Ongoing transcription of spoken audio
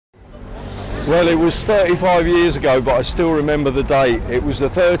Well, it was 35 years ago, but I still remember the date. It was the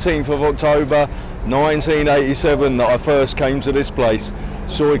 13th of October 1987 that I first came to this place,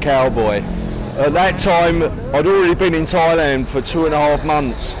 Soy Cowboy. At that time, I'd already been in Thailand for 2.5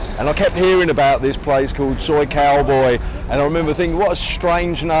 months, and I kept hearing about this place called Soy Cowboy, and I remember thinking, what a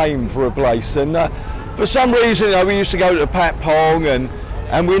strange name for a place. And for some reason, we used to go to Patpong,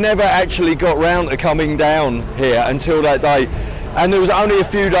 and we never actually got round to coming down here until that day. And there was only a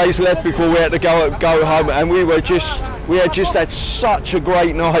few days left before we had to go home, and we had just had such a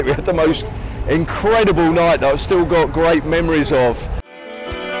great night. We had the most incredible night that I've still got great memories of.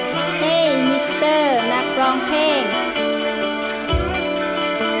 Hey, Mr. นักร้องเพลง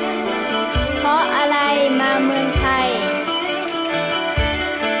เพราะอะไรมาเมืองไทย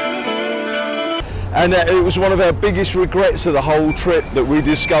And it was one of our biggest regrets of the whole trip that we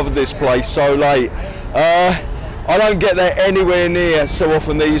discovered this place so late. I don't get there anywhere near so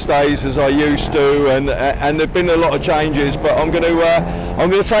often these days as I used to, and there've been a lot of changes. But I'm going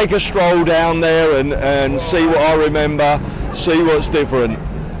to take a stroll down there and see what I remember, see what's different.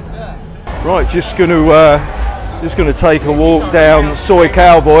 Right, just going to take a walk down Soy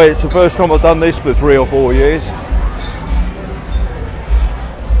Cowboy. It's the first time I've done this for 3 or 4 years.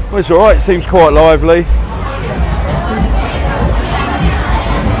 Well, it's all right. It seems quite lively.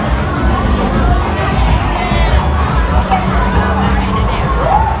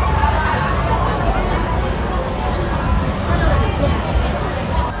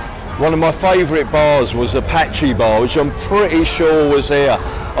 One of my favourite bars was a Patchy bar, which I'm pretty sure was here.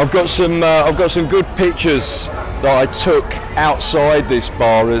 I've got some good pictures that I took outside this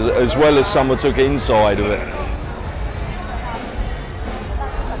bar as well as some I took inside of it.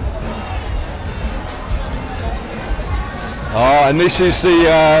 And this is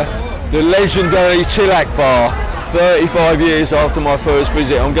the legendary Tilak bar. 35 years after my first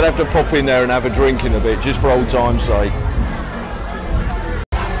visit, I'm going to have to pop in there and have a drink in a bit, just for old time's sake.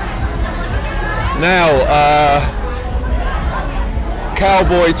 Now,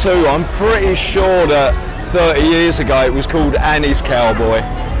 Cowboy 2, I'm pretty sure that 30 years ago it was called Annie's Cowboy,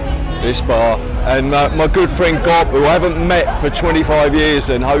 this bar. And my good friend Gop, who I haven't met for 25 years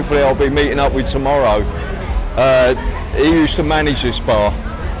and hopefully I'll be meeting up with tomorrow, he used to manage this bar.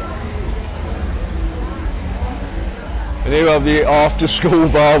 And here we have the after school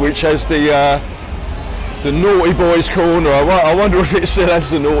bar, which has the naughty boys corner. I wonder if it still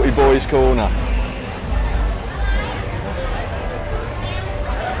has the naughty boys corner.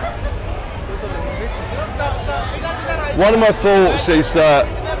 One of my thoughts is that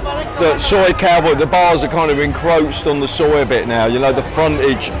Soy Cowboy, the bars are kind of encroached on the soy a bit now. You know, the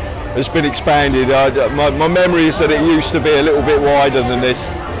frontage has been expanded. My memory is that it used to be a little bit wider than this.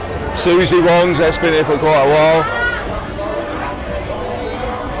 Susie Wong's, that's been here for quite a while.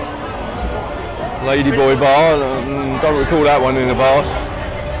 Ladyboy bar, don't recall that one in the past.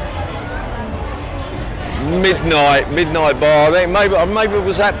 Midnight bar, I think maybe it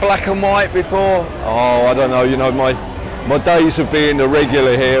was that black and white before. Oh, I don't know, you know, my days of being a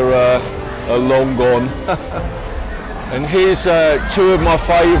regular here are long gone. And here's 2 of my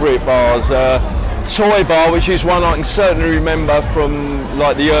favourite bars. Toy Bar, which is one I can certainly remember from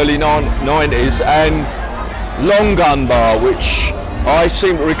like the early 90s, and Long Gun Bar, which I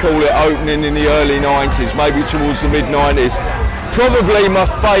seem to recall it opening in the early 90s, maybe towards the mid-90s. Probably my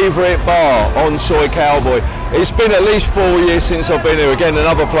favourite bar on Soy Cowboy. It's been at least 4 years since I've been here. Again,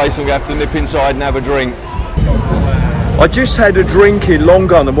 another place I'm going to have to nip inside and have a drink. I just had a drink in Long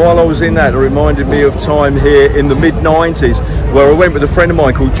Gun, and while I was in that, it reminded me of time here in the mid-90s where I went with a friend of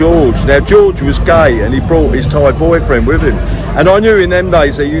mine called George. Now, George was gay and he brought his Thai boyfriend with him. And I knew in them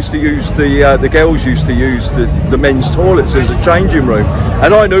days they used to use the girls used to use the men's toilets as a changing room.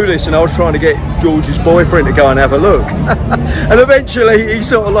 And I knew this, and I was trying to get George's boyfriend to go and have a look. And eventually he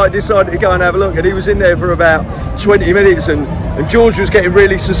sort of like decided to go and have a look, and he was in there for about 20 minutes, and George was getting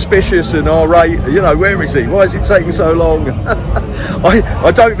really suspicious and irate. You know, where is he? Why is it taking so long?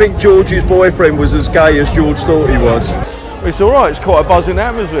 I don't think George's boyfriend was as gay as George thought he was. It's all right, it's quite a buzzing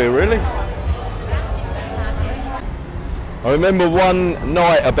atmosphere, really. I remember one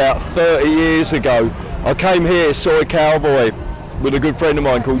night about 30 years ago, I came here, Soy Cowboy, with a good friend of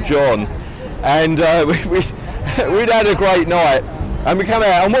mine called John, and we'd had a great night, and we came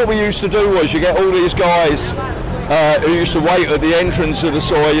out, and what we used to do was, you get all these guys who used to wait at the entrance of the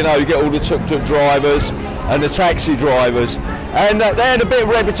Soy, you know, you get all the tuk-tuk drivers and the taxi drivers, and they had a bit of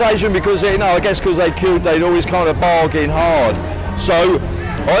reputation because, you know, I guess because they'd always kind of bargain hard. So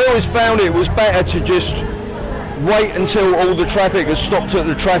I always found it was better to just wait until all the traffic has stopped at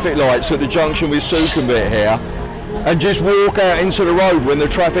the traffic lights at the junction with Sukhumvit here, and just walk out into the road when the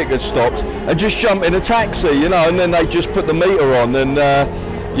traffic had stopped and just jump in a taxi, you know, and then they just put the meter on, and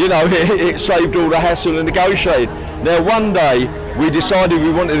you know, it saved all the hassle and negotiating. Now one day we decided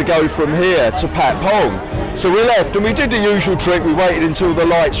we wanted to go from here to Patpong, so we left and we did the usual trick. We waited until the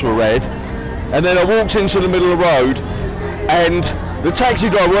lights were red, and then I walked into the middle of the road and the taxi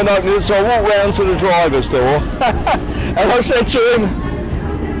driver won't open it, so I walked round to the driver's door and I said to him,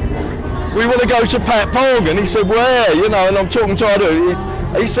 "We want to go to Patpong," and he said, "Where?" You know, and I'm talking to Adu.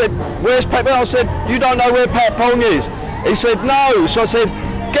 He said, "Where's Patpong?" I said, "You don't know where Patpong is?" He said, "No." So I said,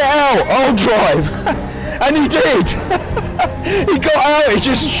 "Get out, I'll drive." And he did. He got out, he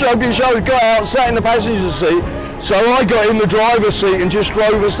just shrugged his shoulders, got out, sat in the passenger seat. So I got in the driver's seat and just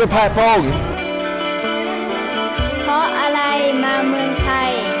drove us to Patpong. เพราะอะไรมาเมืองไท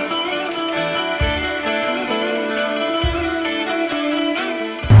ย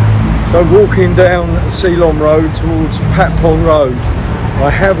So walking down Ceylon Road towards Patpong Road. I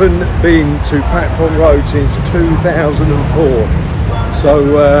haven't been to Patpong Road since 2004. So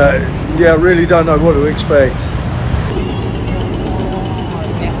yeah, I really don't know what to expect.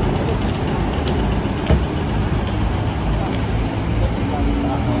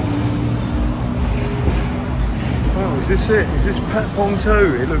 Oh, is this it? Is this Patpong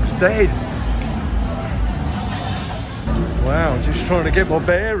 2? It looks dead. Wow, just trying to get my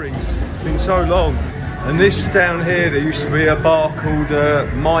bearings. It's been so long. And this down here, there used to be a bar called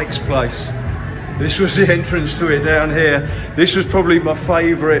Mike's Place. This was the entrance to it down here. This was probably my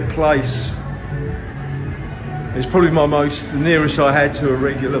favourite place. It's probably the nearest I had to a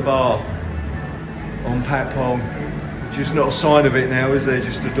regular bar on Patpong. Just not a sign of it now, is there?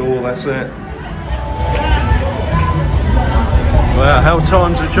 Just a door, that's it. Wow, how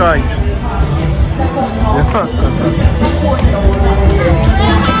times have changed.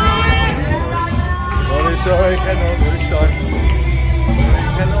 Sorry, cannot this side.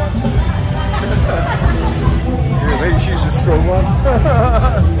 Cannot. Yeah, maybe she's a strong one.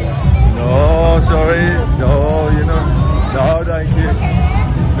 No, sorry. No, you know. No, thank you.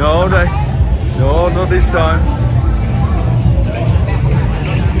 No, no, not this time.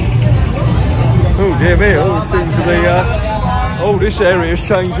 Oh dear me! Oh, it seems to be. Oh, this area's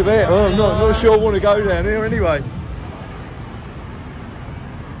changed a bit. Oh, I'm not sure I want to go down here anyway.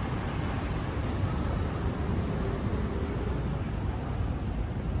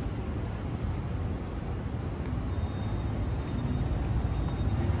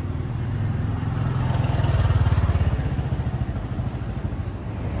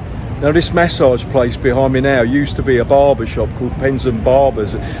 Now this massage place behind me now used to be a barber shop called Pens and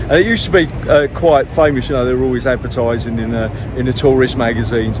Barbers, and it used to be quite famous. You know, they were always advertising in the tourist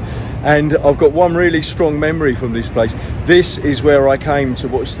magazines. And I've got one really strong memory from this place. This is where I came to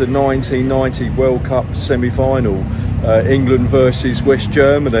watch the 1990 World Cup semi-final, England versus West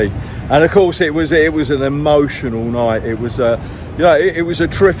Germany. And of course it was an emotional night. It was you know, it was a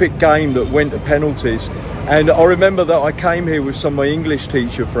terrific game that went to penalties. And I remember that I came here with some of my English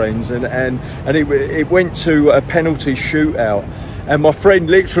teacher friends, and it went to a penalty shootout. And my friend,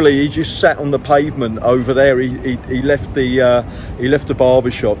 literally, he just sat on the pavement over there. He left the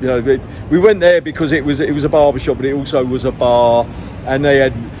barber shop. You know, we went there because it was a barber shop, but it also was a bar, and they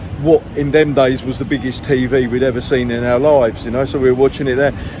had what in them days was the biggest TV we'd ever seen in our lives. You know, so we were watching it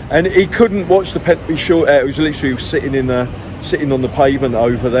there, and he couldn't watch the penalty shootout. He was literally sitting on the pavement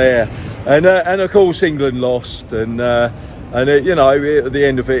over there. And of course England lost, and you know, at the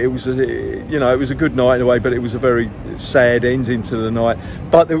end of it, it was a good night in a way, but it was a very sad ending to the night.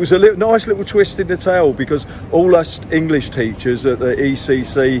 But there was a nice little twist in the tale, because all us English teachers at the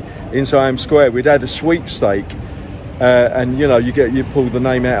ECC in Siam Square, we'd had a sweepstake. And you know, you pull the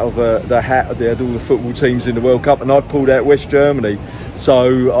name out of the hat. They had all the football teams in the World Cup, and I pulled out West Germany.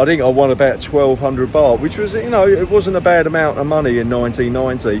 So I think I won about 1,200 baht, which was, you know, it wasn't a bad amount of money in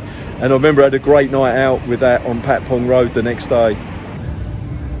 1990. And I remember I had a great night out with that on Patpong Road the next day.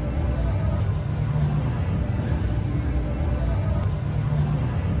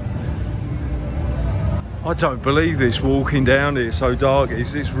 I don't believe this, walking down here, it's so dark.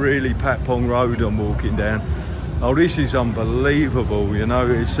 Is this really Patpong Road I'm walking down? Oh, this is unbelievable, you know.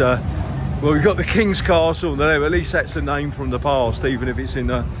 It's well, we've got the King's Castle there, but at least that's a name from the past, even if it's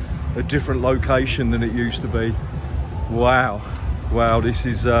in a different location than it used to be. Wow, wow, this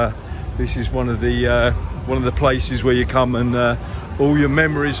is one of the places where you come and all your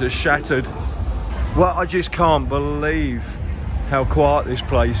memories are shattered. Well, I just can't believe how quiet this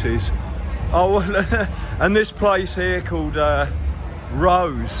place is. Oh, and this place here called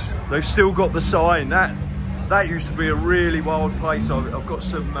Rose, they've still got the sign. That used to be a really wild place. I've got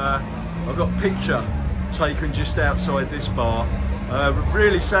a picture taken just outside this bar.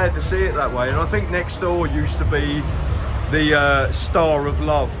 Really sad to see it that way. And I think next door used to be the Star of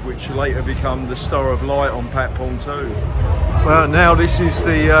Love, which later became the Star of Light on Patpong 2. Well, now this is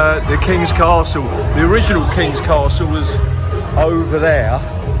the King's Castle. The original King's Castle was over there,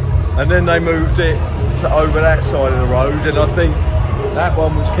 and then they moved it to over that side of the road, and I think that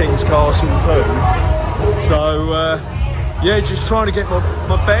one was King's Castle too. So yeah, just trying to get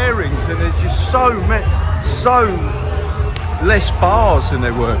my bearings, and there's just so less bars than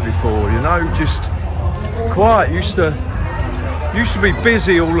there were before, you know, just quiet. Used to be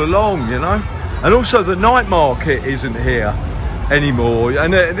busy all along, you know. And also the night market isn't here anymore,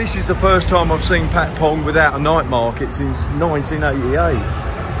 and this is the first time I've seen Patpong without a night market since 1988.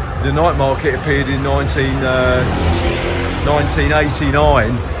 The night market appeared in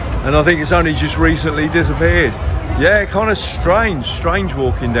 1989, and I think it's only just recently disappeared. Yeah, kind of strange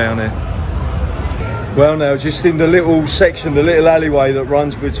walking down there. Well, now just in the little section, the little alleyway that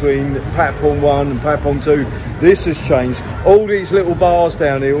runs between Patpong 1 and Patpong 2, this has changed. All these little bars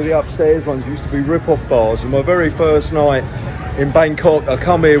down here, all the upstairs ones, used to be rip-off bars. And my very first night in Bangkok, I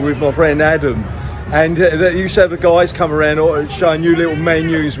come here with my friend Adam, and they used to have the guys come around showing you little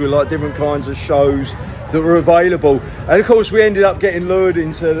menus with like different kinds of shows that were available. And of course we ended up getting lured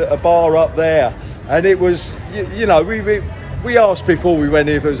into a bar up there, and it was, you know, we asked before we went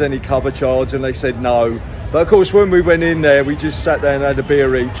in if there was any cover charge, and they said no. But of course when we went in there, we just sat down and had a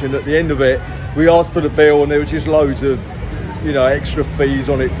beer each, and at the end of it we asked for the bill, and there were just loads of, you know, extra fees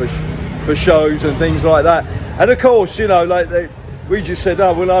on it for shows and things like that. And of course, you know, like we just said,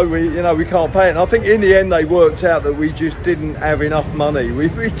 oh well, no, we can't pay it. And I think in the end they worked out that we just didn't have enough money. We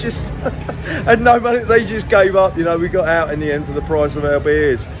just had no money. They just gave up, you know. We got out in the end for the price of our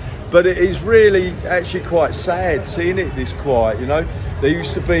beers. But it is really actually quite sad seeing it this quiet, you know. There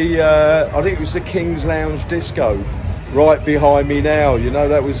used to be, I think it was the King's Lounge Disco right behind me now, you know.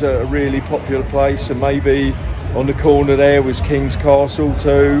 That was a really popular place, and maybe on the corner there was King's Castle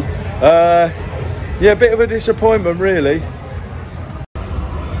too. Yeah, a bit of a disappointment really.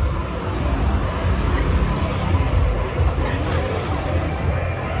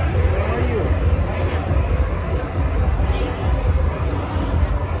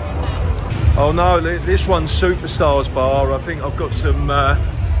 Oh no, this one's Superstars Bar. I think I've got some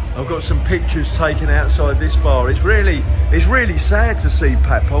pictures taken outside this bar. It's really sad to see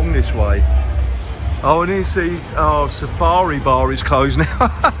Patpong this way. Oh, and here's the Safari Bar is closed now.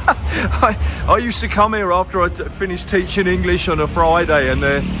 I used to come here after I finished teaching English on a Friday, and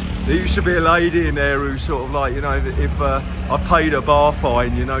there used to be a lady in there who sort of like, you know, if I paid her bar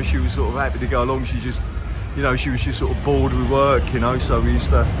fine, you know, she was sort of happy to go along. She just, you know, she was just sort of bored with work, you know, so we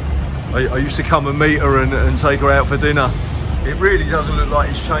used to. I used to come and meet her and take her out for dinner. It really doesn't look like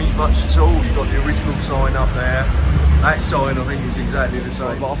it's changed much at all. You've got the original sign up there. That sign I think is exactly the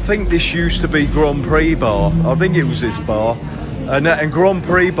same. But I think this used to be Grand Prix Bar. I think it was this bar. And Grand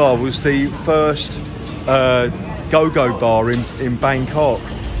Prix Bar was the first go-go bar in Bangkok.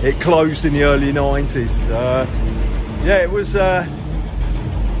 It closed in the early 90s. Yeah, it was a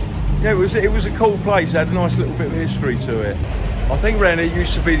cool place. It had a nice little bit of history to it. I think around it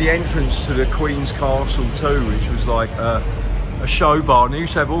used to be the entrance to the Queen's Castle too, which was like a show bar, and they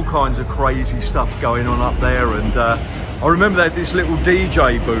used to have all kinds of crazy stuff going on up there. And I remember they had this little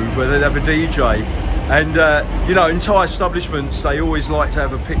DJ booth where they'd have a DJ, and you know, in Thai establishments they always like to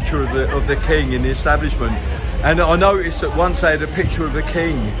have a picture of the king in the establishment. And I noticed that once they had a picture of the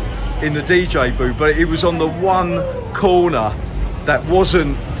king in the DJ booth, but it was on the one corner that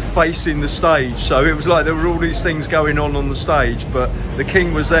wasn't facing the stage, so it was like there were all these things going on the stage, but the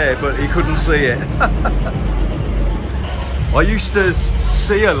king was there but he couldn't see it. I used to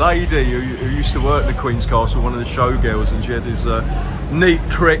see a lady who used to work at the Queen's Castle, one of the showgirls, and she had this neat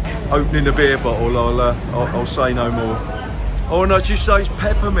trick opening a beer bottle. I'll say no more. Oh, and I just say it's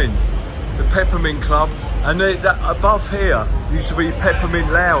Peppermint, the Peppermint Club, and that above here used to be Peppermint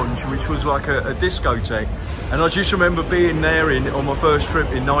Lounge, which was like a discotheque. And I just remember being there on my first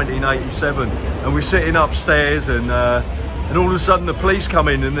trip in 1987, and we're sitting upstairs, and all of a sudden the police come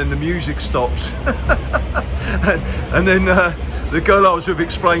in, and then the music stops. and then the girl I was with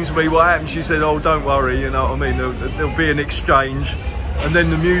explains to me what happened. She said, oh, don't worry, you know what I mean, there'll be an exchange, and then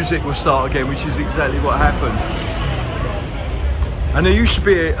the music will start again, which is exactly what happened. And there used to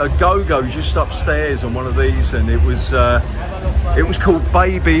be a go-go just upstairs on one of these, and it was called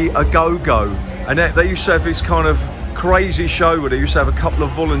Baby A Go-Go. And they used to have this kind of crazy show where they used to have a couple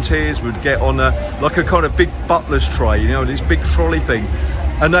of volunteers would get on like a kind of big butler's tray, you know, this big trolley thing,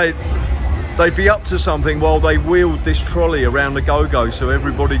 and they'd be up to something while they wheeled this trolley around the go-go, so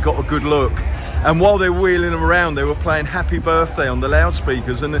everybody got a good look. And while they're wheeling them around, they were playing Happy Birthday on the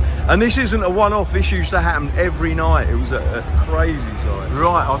loudspeakers. And this isn't a one-off. This used to happen every night. It was a crazy sight.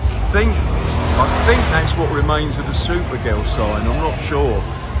 Right, I think that's what remains of the Supergirl sign. I'm not sure.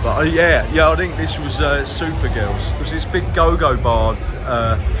 But yeah, I think this was Supergirls. It was this big go-go bar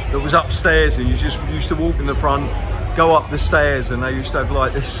that was upstairs, and you just used to walk in the front, go up the stairs, and they used to have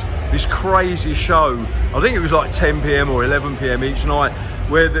like this crazy show. I think it was like 10 p.m. or 11 p.m. each night,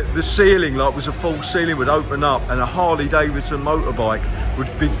 where the ceiling, like, was a full ceiling, would open up, and a Harley Davidson motorbike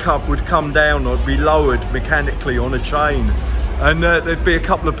would come down or be lowered mechanically on a chain. And there'd be a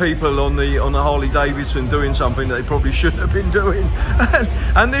couple of people on the Harley Davidson doing something that they probably shouldn't have been doing.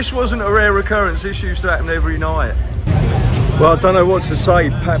 And this wasn't a rare occurrence. This used to happen every night. Well, I don't know what to say.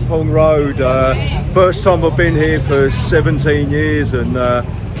 Patpong Road. First time I've been here for 17 years, and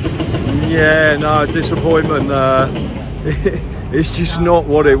yeah, no, disappointment. It's just not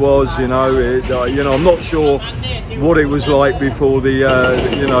what it was, you know. I'm not sure what it was like before the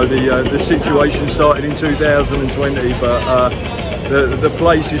situation started in 2020, but the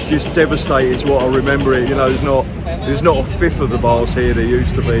place is just devastated. Is what I remember it. You know, there's not a fifth of the bars here there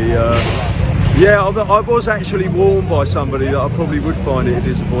used to be. Yeah, I was actually warned by somebody that I probably would find it a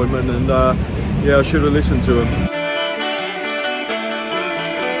disappointment, and yeah, I should have listened to him.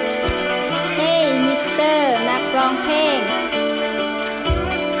 Hey Mr. นักร้องเพลง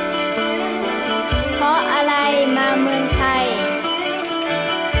เพราะอะไรมาเมืองไทย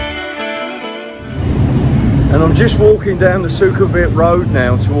And I'm just walking down the Sukhumvit Road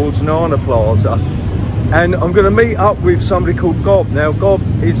now towards Nana Plaza, and I'm going to meet up with somebody called Gob. Now, Gob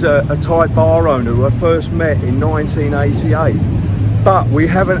is a Thai bar owner who I first met in 1988, but we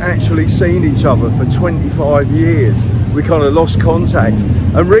haven't actually seen each other for 25 years. We kind of lost contact,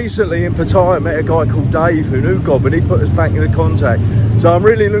 and recently in Pattaya I met a guy called Dave who knew Gob, and he put us back into contact. So I'm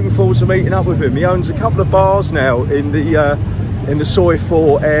really looking forward to meeting up with him. He owns a couple of bars now in the Soi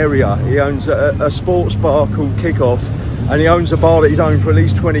 4 area. He owns a sports bar called Kickoff, and he owns a bar that he's owned for at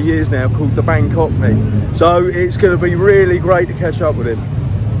least 20 years now called the Bangkok. So it's going to be really great to catch up with him.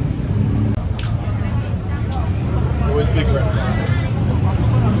 Always big rep.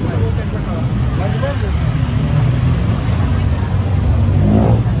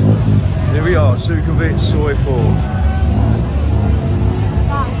 Here we are, Sukhumvit Soi 4.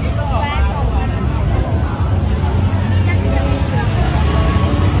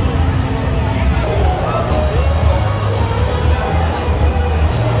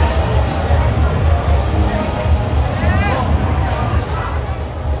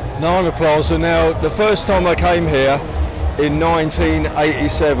 Nana Plaza. Now, the first time I came here in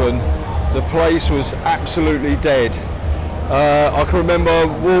 1987, the place was absolutely dead. I can remember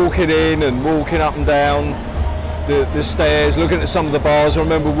walking in and walking up and down the stairs, looking at some of the bars. I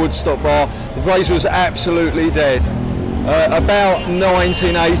remember Woodstock Bar. The place was absolutely dead. About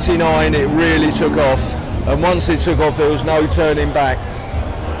 1989 it really took off, and once it took off there was no turning back.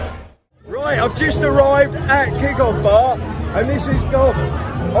 Right, I've just arrived at Kickoff Bar, and this is Gob.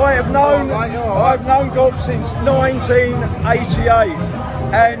 I've known Gob since 1988,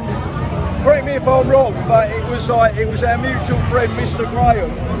 and correct me if I'm wrong, but it was our mutual friend Mr. Graham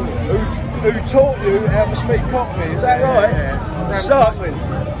who taught you how to speak Cockney. Is that right? Yeah. So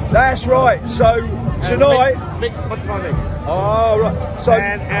that's right. So tonight, Mick Patpong. oh right. So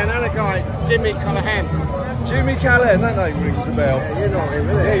And another guy, Jimmy Callahan. Jimmy Callahan, that name rings a bell. Yeah, you know him,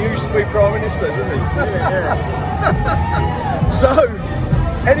 isn't Yeah, it? he used to be Prime Minister, didn't he? Yeah. So,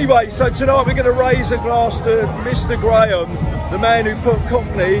 anyway, so tonight we're going to raise a glass to Mr. Graham, the man who put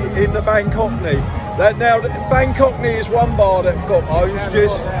Cockney in the Bangkokney. Now, Bangkokney is one bar that Gob owns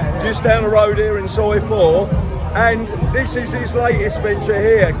just down the road here in Soi 4, and this is his latest venture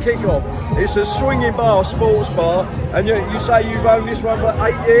here, Kickoff. It's a swinging bar, sports bar, and you say you've owned this one for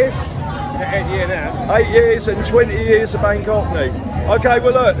 8 years? 8 years now. 8 years and 20 years of Bangkokney. Okay,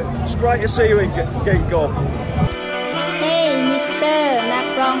 well look, it's great to see you again, Gob. Hey Mr. นัก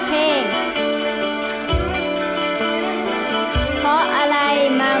ร้องเพลงเพราะอะไร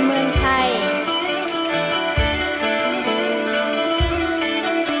มาเมืองไทย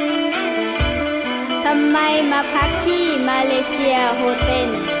ทำไมมาพักที่มาเลเซียโฮเทล